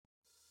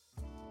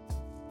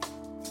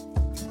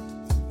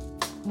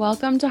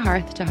Welcome to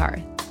Hearth,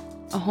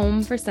 a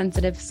home for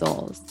sensitive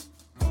souls,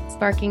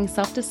 sparking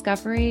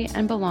self-discovery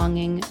and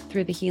belonging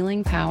through the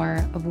healing power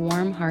of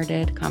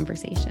warm-hearted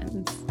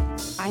conversations.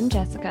 I'm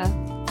Jessica.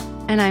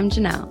 And I'm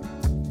Jannelle.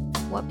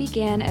 What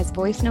began as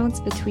voice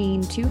notes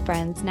between two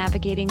friends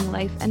navigating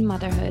life and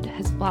motherhood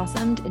has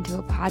blossomed into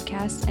a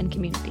podcast and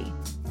community.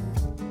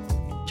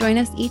 Join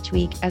us each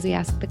week as we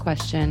ask the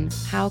question,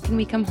 how can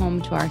we come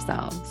home to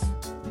ourselves?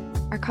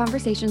 Our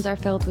conversations are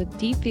filled with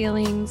deep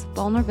feelings,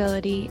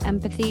 vulnerability,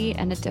 empathy,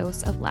 and a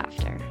dose of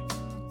laughter.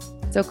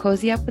 So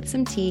cozy up with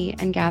some tea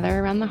and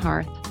gather around the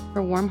hearth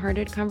for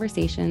warm-hearted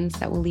conversations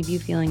that will leave you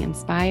feeling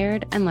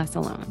inspired and less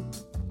alone.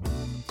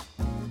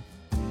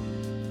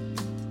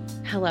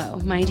 Hello,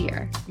 my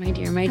dear.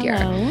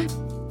 Hello.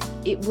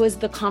 It was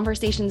the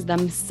conversations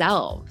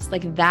themselves.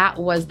 Like, that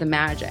was the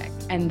magic.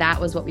 And that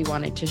was what we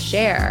wanted to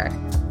share.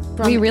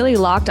 We really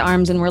locked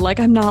arms and we're like,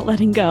 I'm not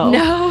letting go.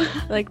 No.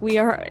 Like, we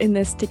are in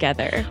this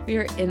together. We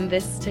are in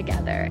this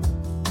together.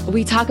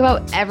 We talk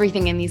about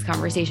everything in these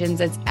conversations.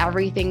 It's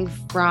everything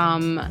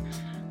from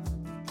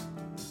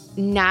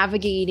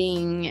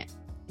navigating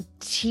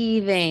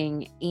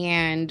teething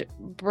and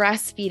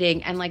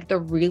breastfeeding and like the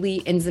really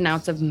ins and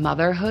outs of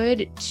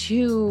motherhood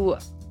to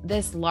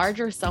this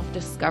larger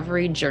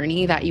self-discovery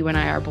journey that you and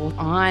I are both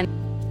on.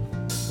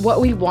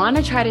 What we want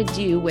to try to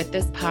do with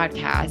this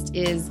podcast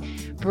is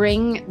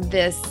bring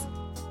this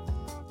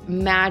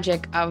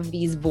magic of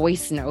these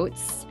voice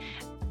notes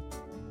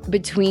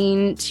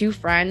between two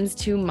friends,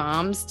 two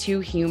moms,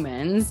 two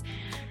humans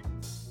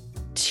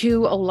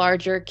to a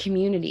larger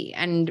community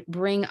and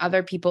bring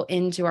other people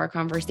into our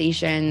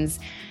conversations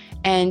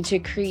and to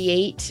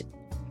create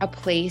a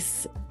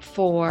place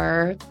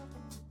for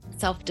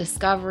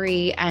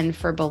self-discovery and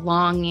for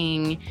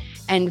belonging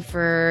and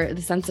for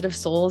the sensitive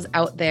souls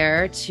out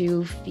there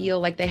to feel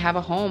like they have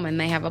a home and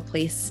they have a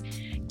place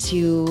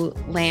to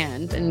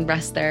land and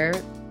rest their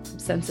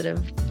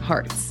sensitive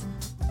hearts.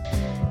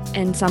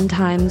 And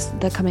sometimes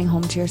the coming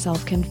home to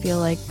yourself can feel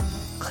like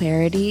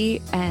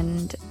clarity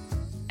and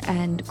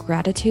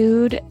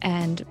gratitude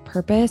and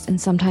purpose.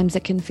 And sometimes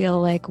it can feel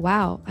like,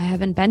 wow, I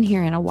haven't been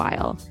here in a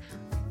while.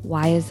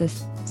 Why is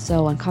this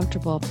so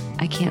uncomfortable?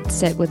 I can't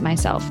sit with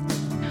myself.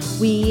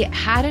 We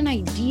had an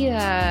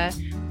idea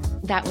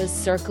that was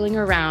circling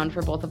around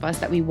for both of us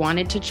that we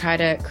wanted to try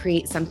to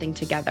create something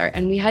together.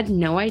 And we had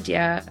no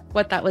idea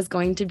what that was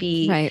going to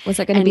be. Right. Was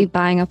it going to be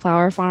buying a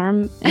flower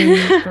farm in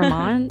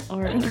Vermont?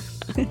 Or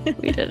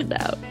we didn't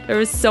know. There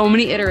was so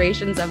many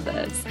iterations of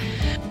this.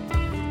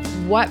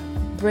 What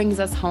brings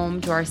us home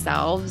to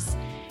ourselves?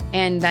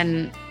 And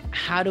then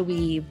how do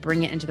we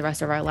bring it into the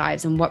rest of our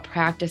lives? And what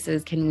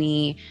practices can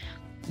we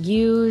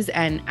use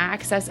and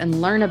access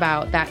and learn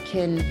about that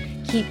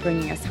can keep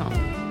bringing us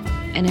home?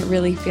 And it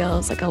really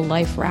feels like a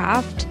life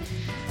raft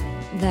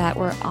that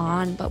we're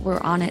on, but we're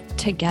on it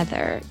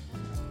together.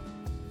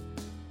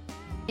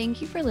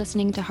 Thank you for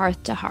listening to Hearth.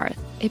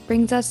 It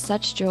brings us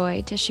such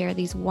joy to share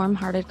these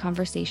warm-hearted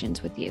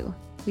conversations with you.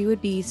 We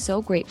would be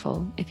so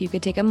grateful if you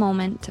could take a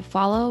moment to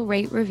follow,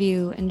 rate,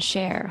 review, and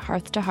share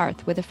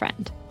Hearth with a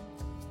friend.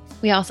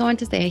 We also want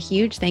to say a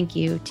huge thank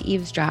you to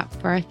Eavesdrop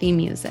for our theme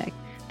music,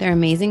 their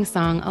amazing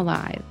song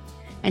Alive,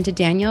 and to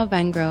Danielle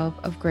Vengrove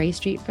of Gray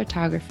Street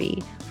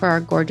Photography for our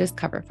gorgeous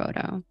cover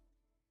photo.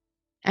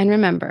 And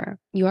remember,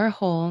 you are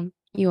whole,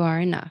 you are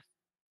enough.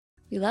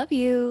 We love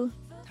you.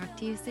 Talk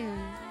to you soon.